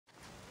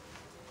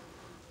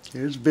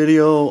Here's a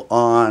video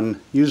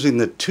on using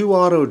the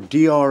ToAuto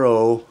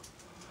DRO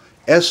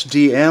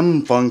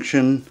SDM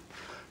function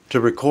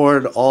to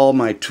record all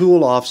my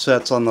tool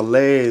offsets on the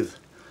lathe.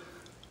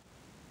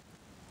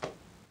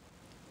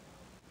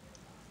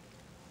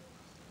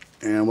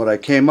 And what I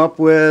came up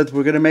with,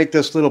 we're going to make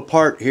this little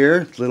part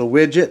here, little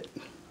widget,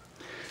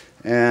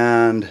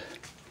 and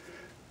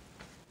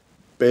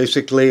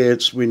basically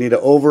we need an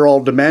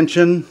overall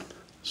dimension.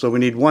 So we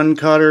need one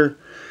cutter,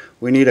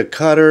 we need a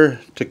cutter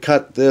to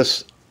cut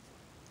this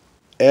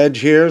edge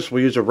here, so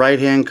we use a right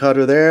hand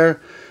cutter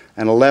there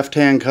and a left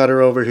hand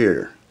cutter over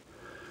here.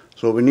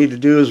 So what we need to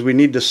do is we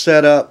need to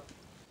set up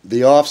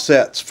the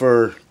offsets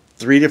for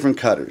 3 different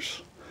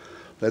cutters.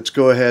 Let's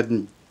go ahead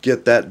and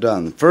get that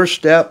done. The first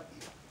step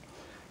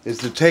is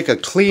to take a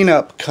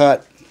cleanup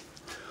cut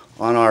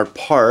on our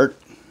part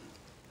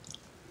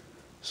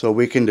so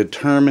we can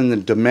determine the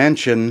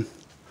dimension,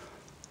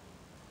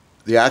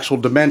 the actual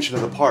dimension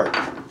of the part.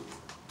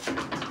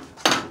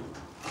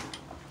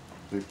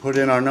 We put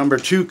in our number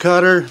 2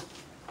 cutter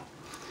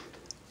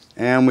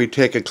and we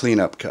take a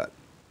cleanup cut.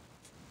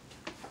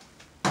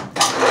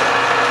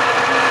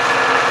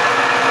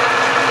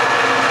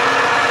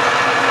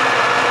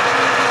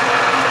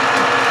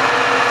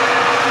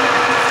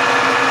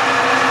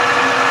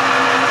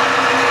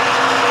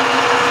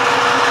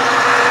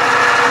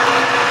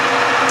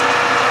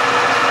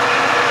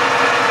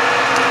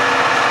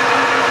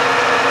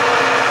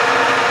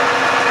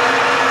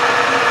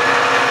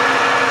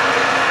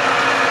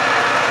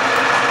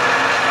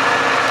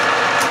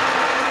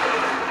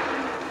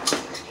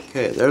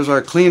 Okay, there's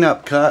our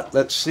cleanup cut.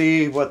 Let's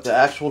see what the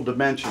actual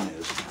dimension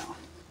is now.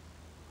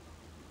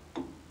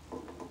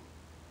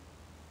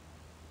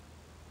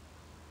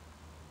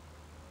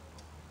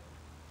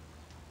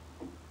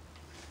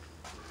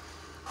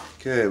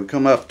 Okay, we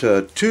come up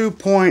to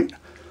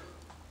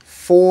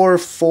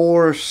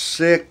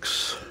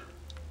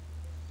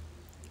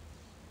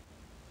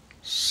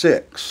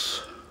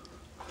 2.4466.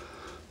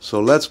 So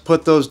let's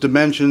put those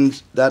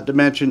dimensions, that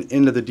dimension,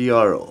 into the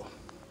DRO.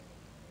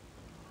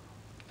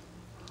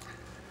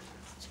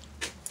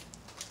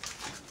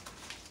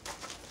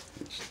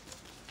 It's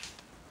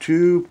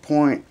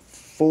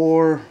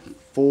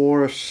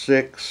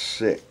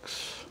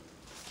 2.4466.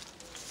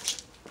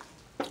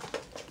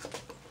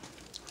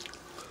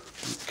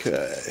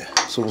 Okay,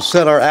 so we'll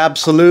set our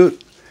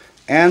absolute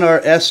and our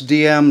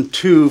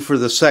SDM2 for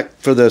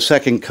the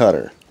second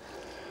cutter.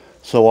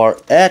 So our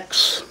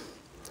X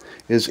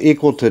is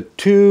equal to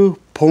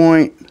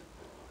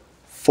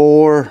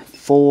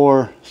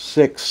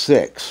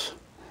 2.4466.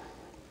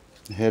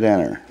 Hit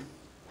enter.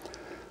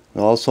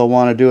 We also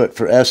want to do it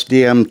for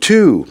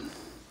SDM2.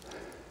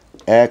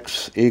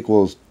 X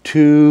equals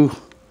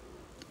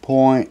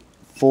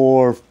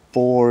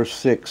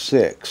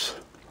 2.4466.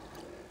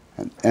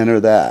 And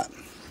enter that.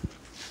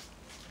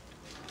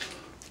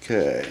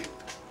 Okay.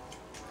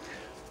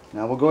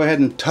 Now we'll go ahead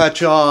and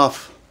touch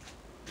off.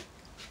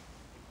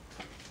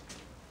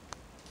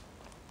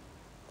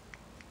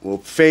 We'll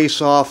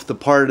face off the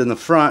part in the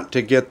front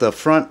to get the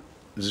front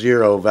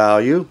 0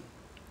 value.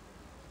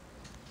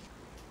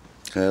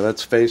 Okay,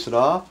 let's face it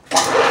off.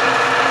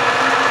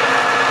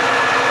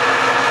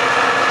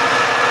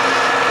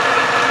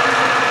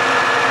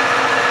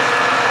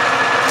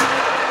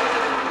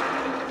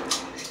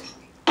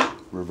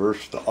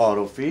 Reverse the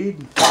auto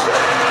feed.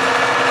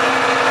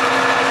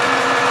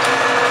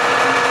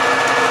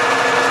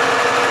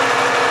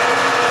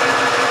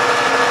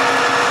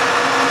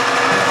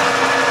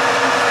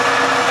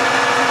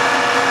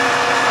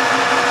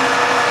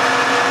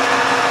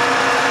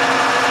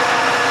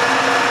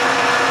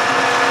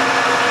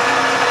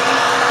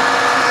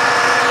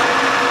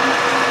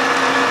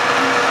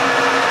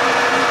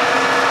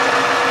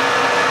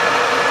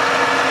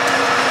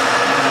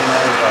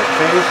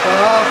 Face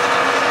off.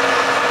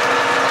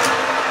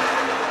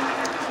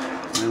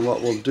 And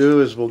what we'll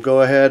do is we'll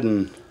go ahead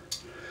and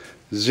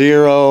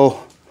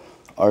zero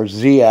our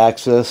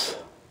Z-axis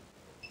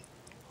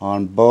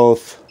on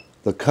both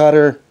the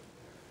cutter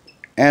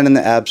and in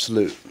the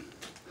absolute.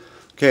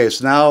 Okay,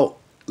 so now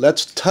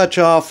let's touch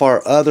off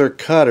our other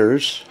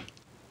cutters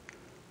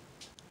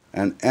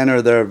and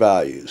enter their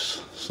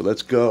values. So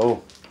let's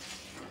go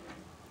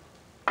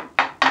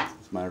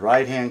with my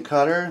right hand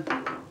cutter.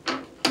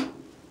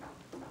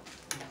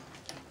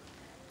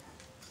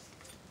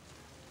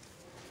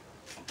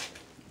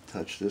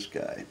 Touch this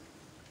guy.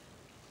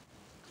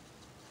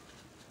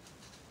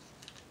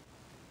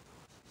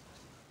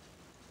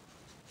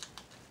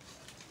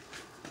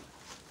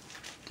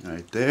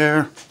 Right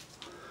there.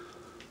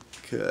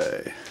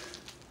 Okay.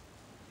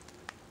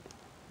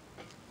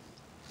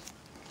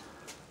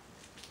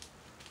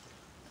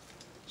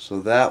 So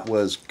that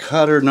was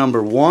cutter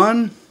number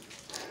 1.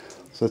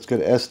 So let's go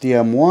to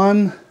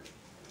SDM1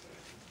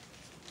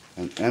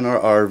 and enter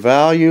our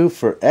value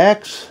for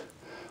X,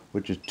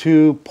 which is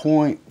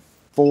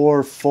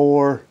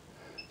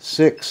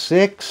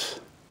 2.4466,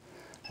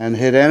 and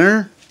hit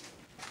enter.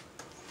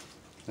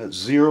 Let's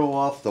zero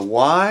off the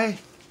Y.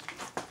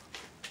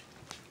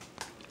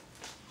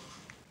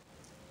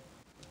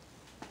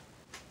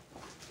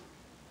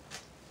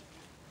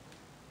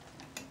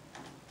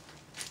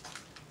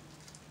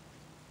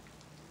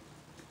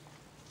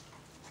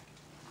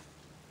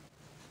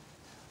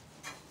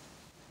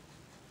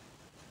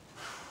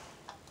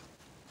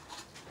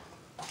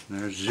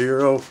 There's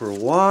 0 for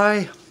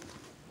Y.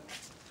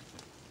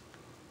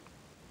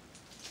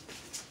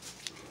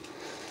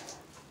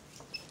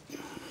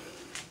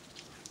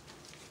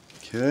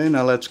 Okay,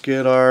 now let's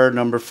get our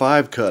number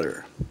 5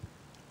 cutter,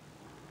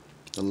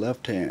 the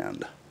left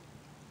hand.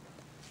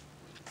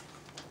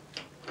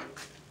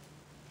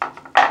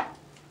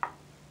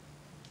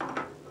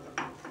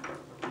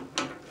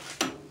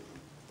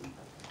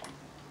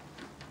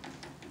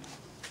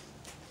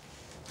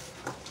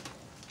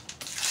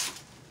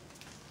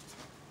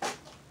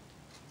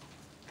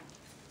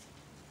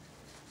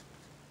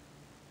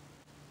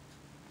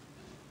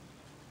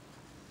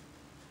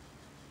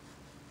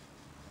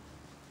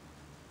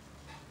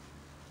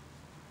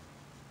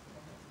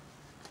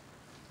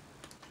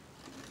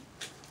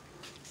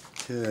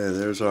 Okay,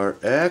 there's our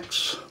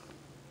X.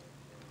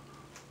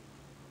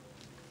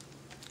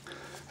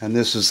 And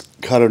this is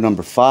cutter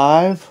number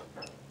 5.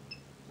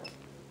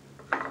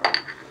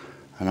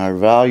 And our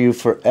value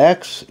for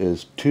X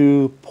is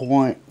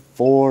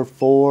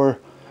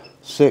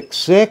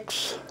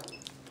 2.4466.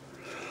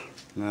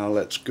 Now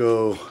let's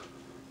go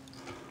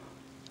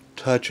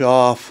touch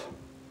off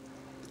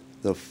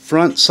the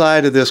front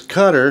side of this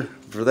cutter.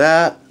 For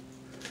that,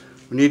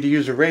 we need to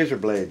use a razor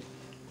blade.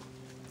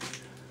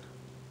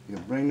 You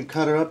bring the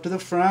cutter up to the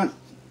front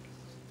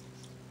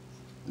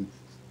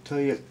until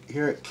you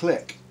hear it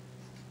click.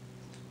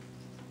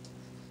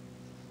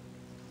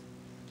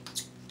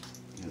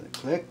 Hear it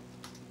click,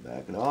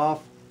 back it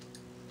off.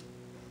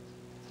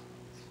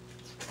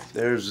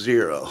 There's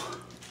 0.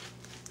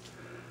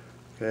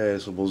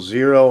 Okay, so we'll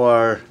 0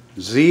 our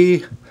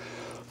Z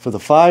for the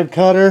 5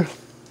 cutter.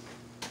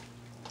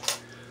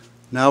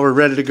 Now we're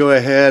ready to go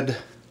ahead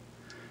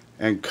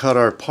and cut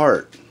our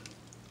part.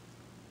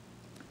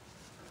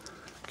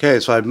 Okay,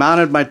 so I've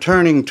mounted my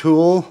turning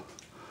tool.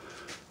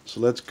 So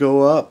let's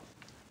go up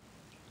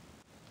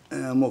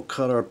and we'll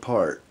cut our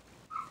part.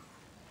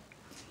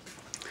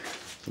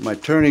 So my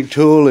turning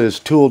tool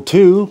is tool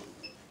 2.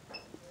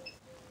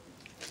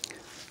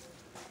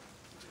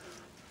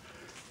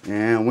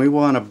 And we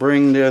want to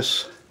bring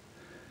this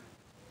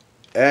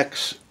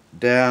X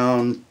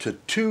down to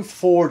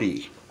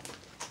 240.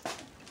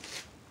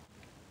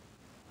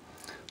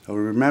 So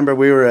remember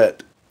we were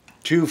at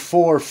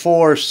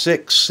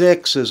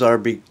 24466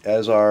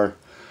 as our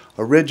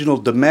original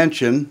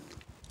dimension.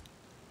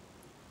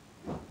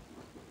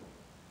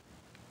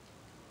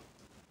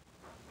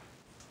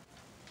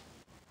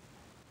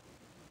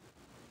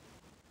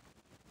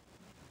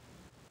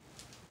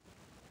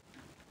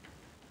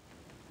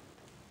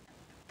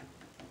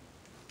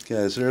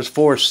 Okay, so there's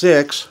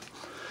 46.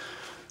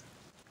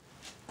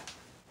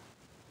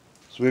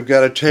 So we've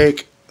got to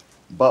take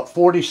about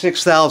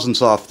 46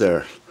 thousandths off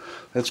there.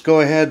 Let's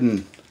go ahead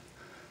and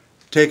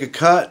take a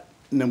cut,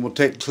 and then we'll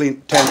take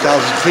 10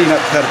 thousandths cleanup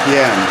cut at the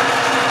end.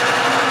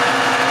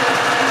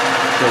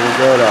 So we'll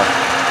go to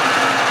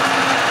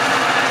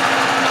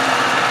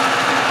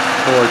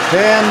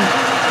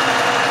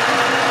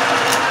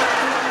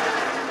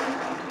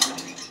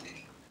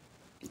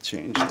 410.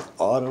 Change the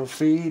auto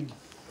feed.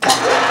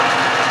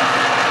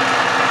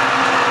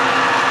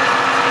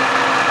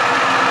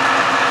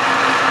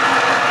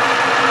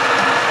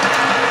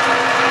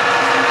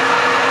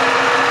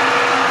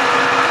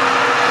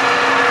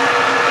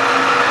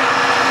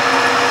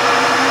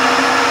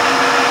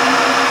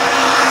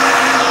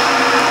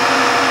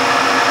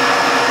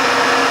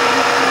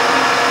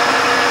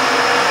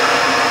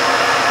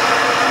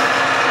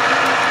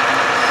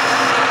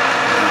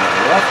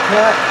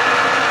 Cut.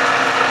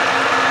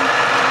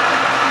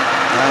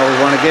 Now we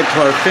want to get to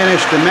our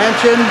finished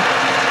dimension.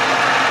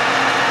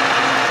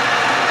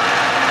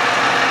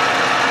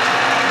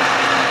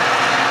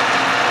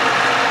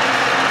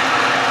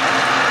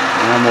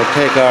 And we'll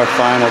take our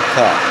final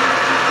cut.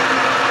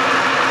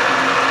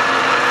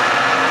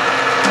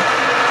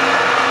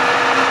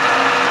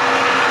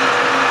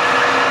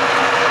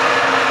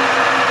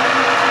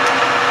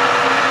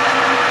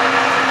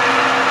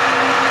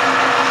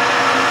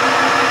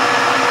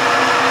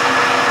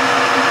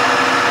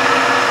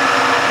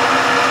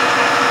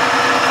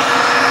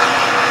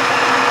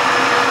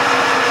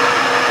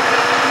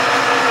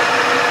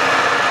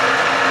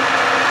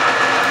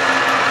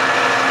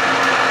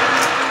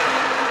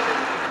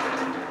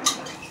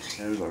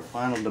 There's our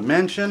final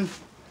dimension.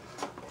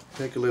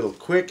 Take a little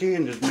quickie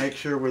and just make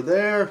sure we're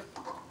there.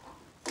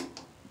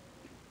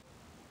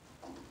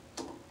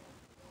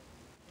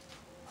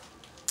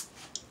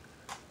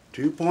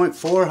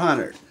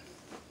 $2.400.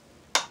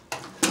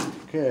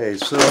 Okay,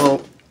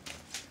 so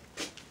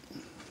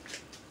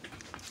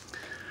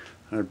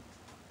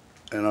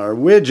our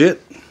widget,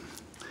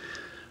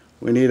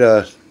 we need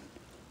a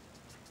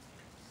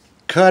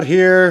cut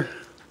here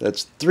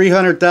that's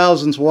 300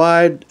 thousandths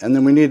wide, and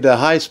then we need the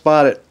high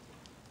spot at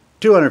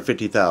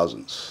 250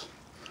 thousandths.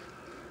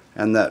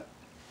 And that,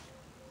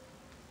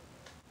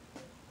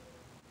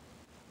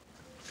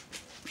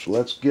 so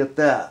let's get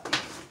that.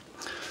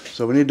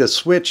 So we need to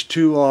switch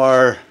to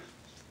our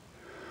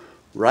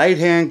right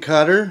hand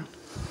cutter.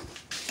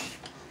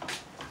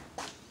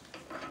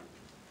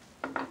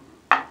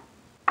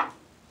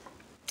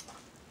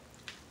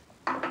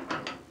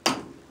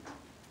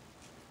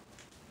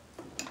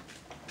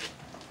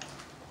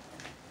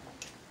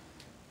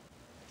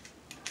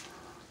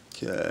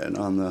 Okay, and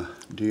on the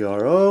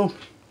DRO,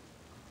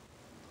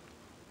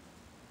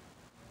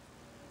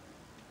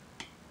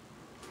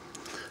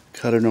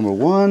 cutter number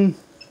 1,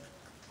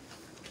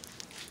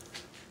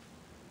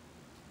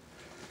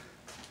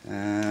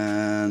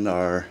 and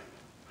our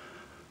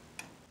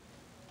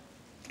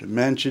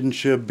dimension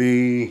should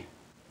be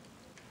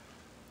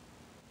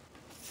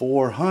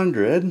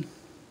 400.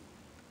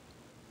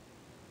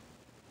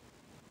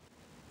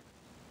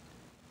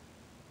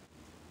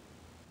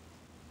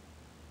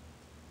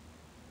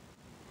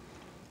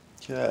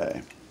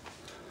 Okay,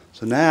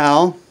 so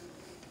now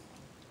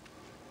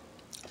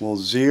we'll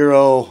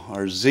zero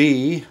our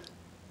Z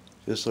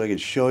just so I can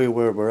show you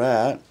where we're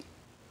at.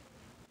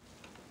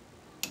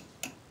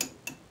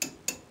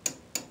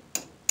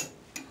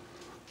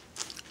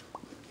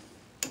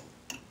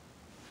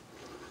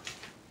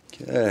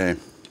 Okay,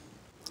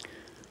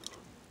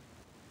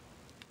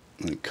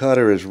 the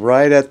cutter is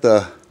right at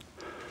the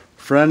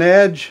front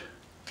edge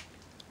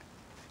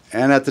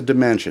and at the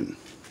dimension.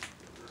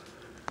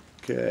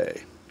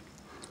 Okay,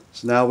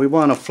 so now we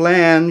want a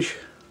flange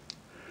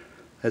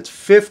that's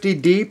 50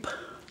 deep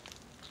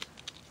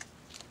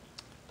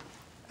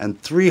and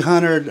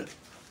 300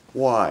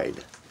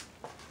 wide.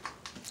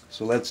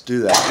 So let's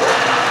do that.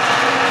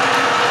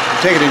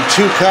 Take it in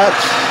 2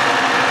 cuts.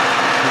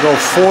 We'll go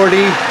 40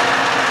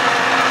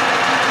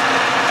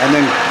 and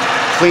then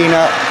clean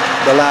up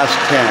the last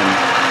 10.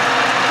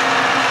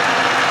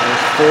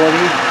 There's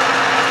 40.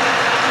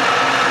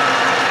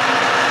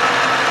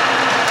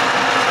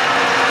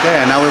 Okay,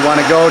 and now we want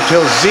to go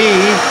till Z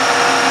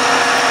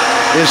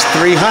is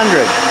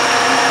 300.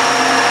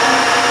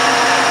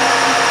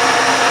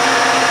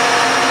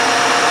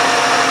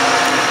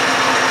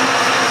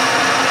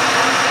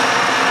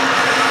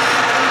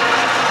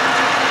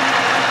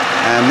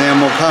 And then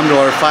we'll come to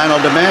our final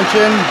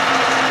dimension.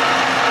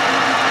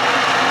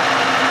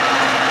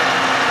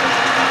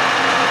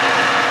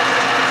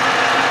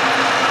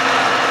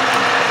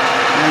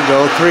 And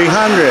go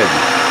 300.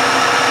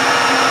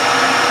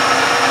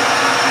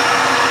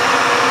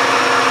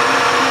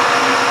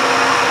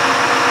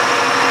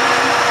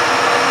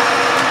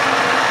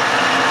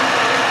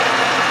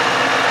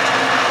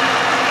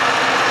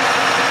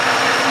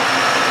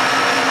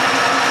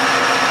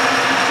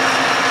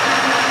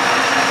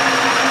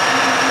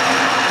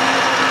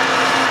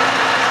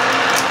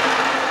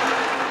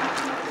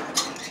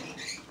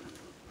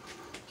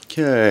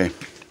 Okay,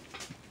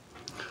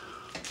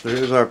 so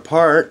here's our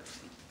part.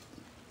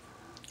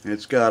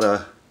 It's got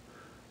a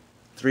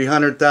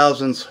 300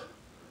 thousandths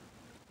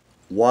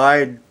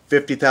wide,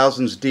 50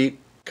 thousandths deep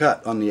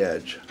cut on the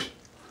edge.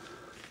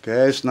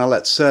 Okay, so now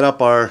let's set up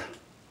our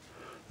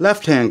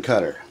left-hand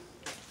cutter.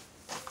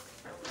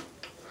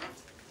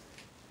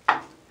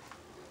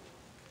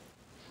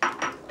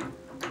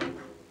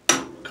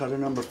 Cutter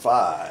number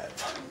 5.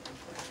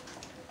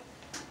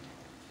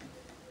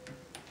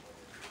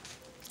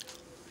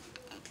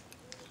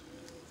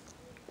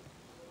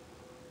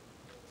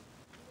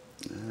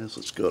 Yes,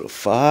 let's go to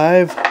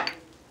 5.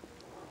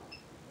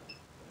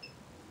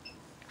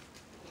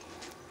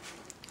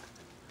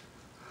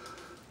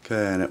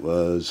 Okay, and it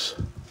was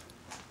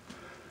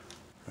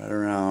right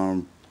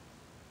around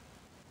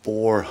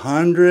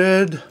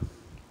 400.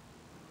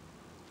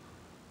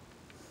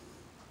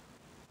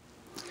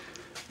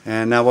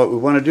 And now what we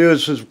want to do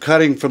is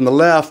cutting from the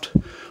left,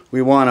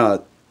 we want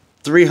a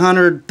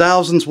 300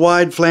 thousandths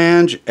wide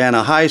flange and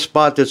a high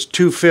spot that's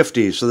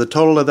 250. So the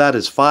total of that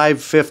is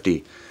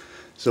 550.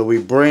 So we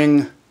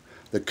bring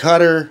the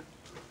cutter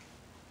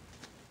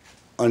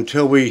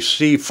until we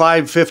see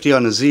 550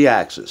 on the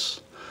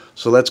Z-axis.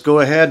 So let's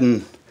go ahead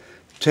and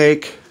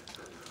take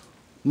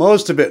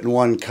most of it in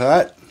one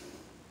cut.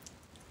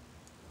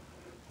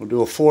 We'll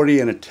do a 40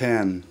 and a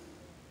 10.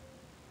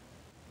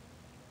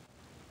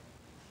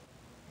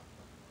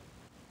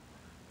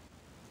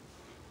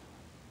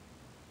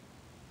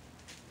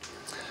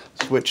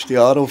 Switch the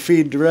auto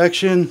feed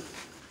direction.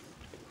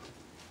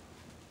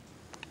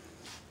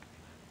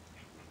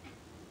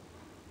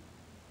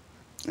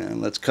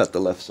 And let's cut the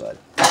left side.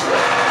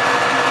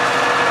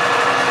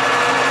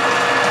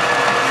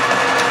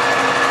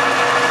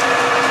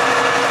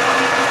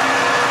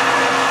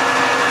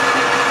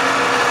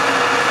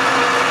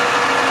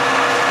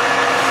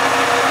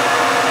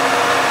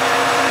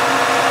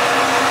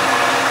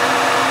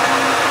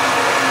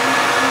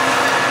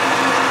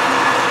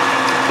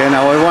 Okay,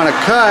 now we want to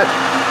cut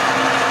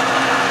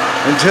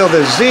until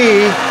the Z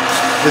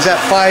is at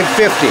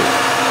 550.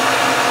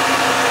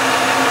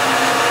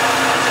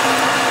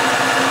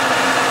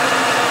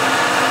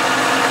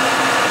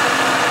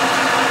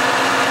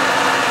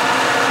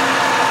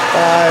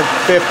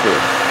 $550.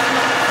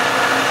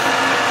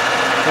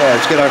 Okay,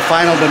 let's get our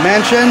final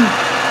dimension.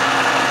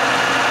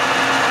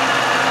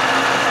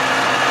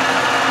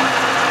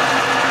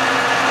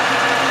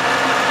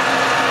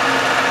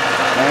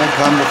 And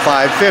come to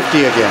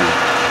 550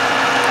 again.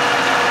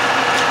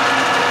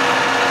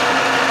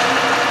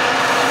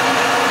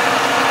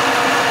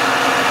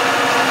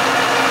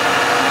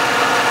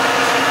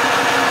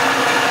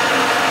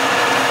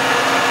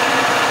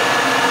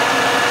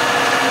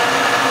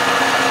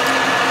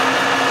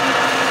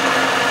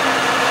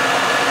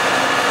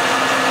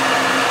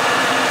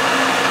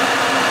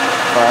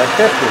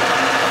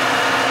 50.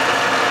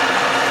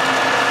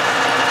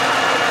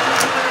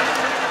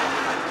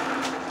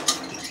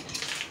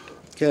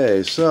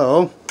 Okay,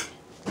 so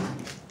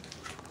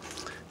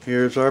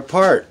here's our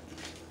part.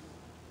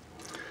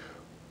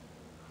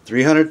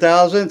 300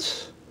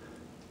 thousandths,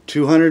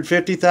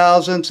 250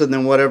 thousandths, and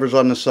then whatever's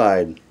on the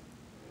side.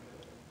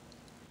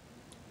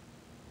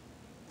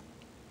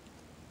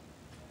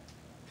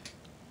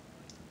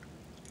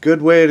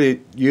 Good way to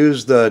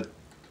use the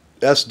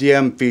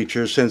SDM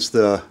feature since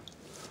the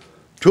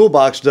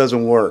toolbox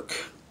doesn't work.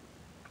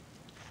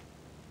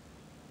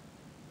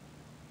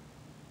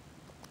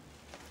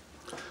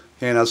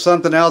 Okay, now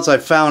something else I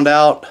found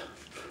out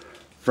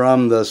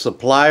from the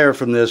supplier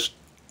from this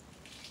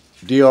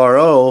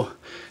DRO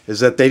is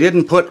that they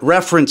didn't put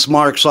reference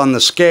marks on the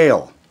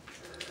scale.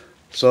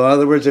 So in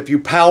other words, if you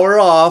power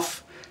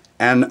off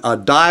and a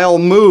dial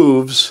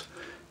moves,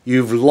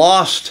 you've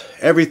lost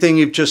everything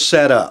you've just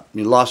set up.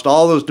 You lost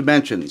all those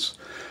dimensions.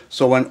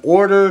 So in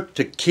order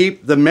to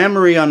keep the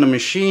memory on the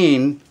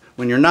machine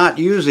when you're not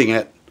using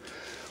it,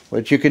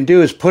 what you can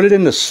do is put it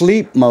into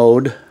sleep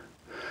mode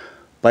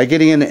by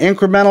getting into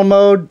incremental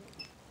mode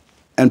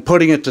and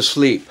putting it to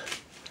sleep.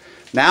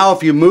 Now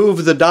if you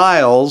move the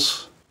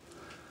dials,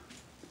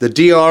 the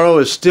DRO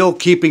is still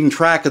keeping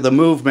track of the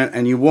movement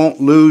and you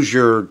won't lose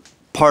your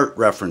part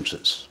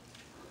references.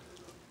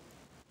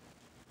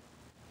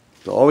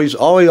 So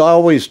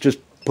always just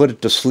put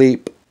it to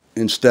sleep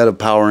instead of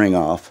powering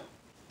off.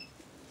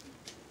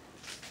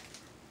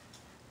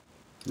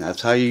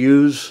 That's how you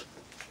use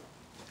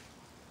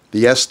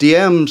the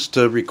SDMs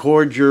to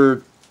record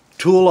your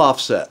tool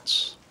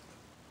offsets.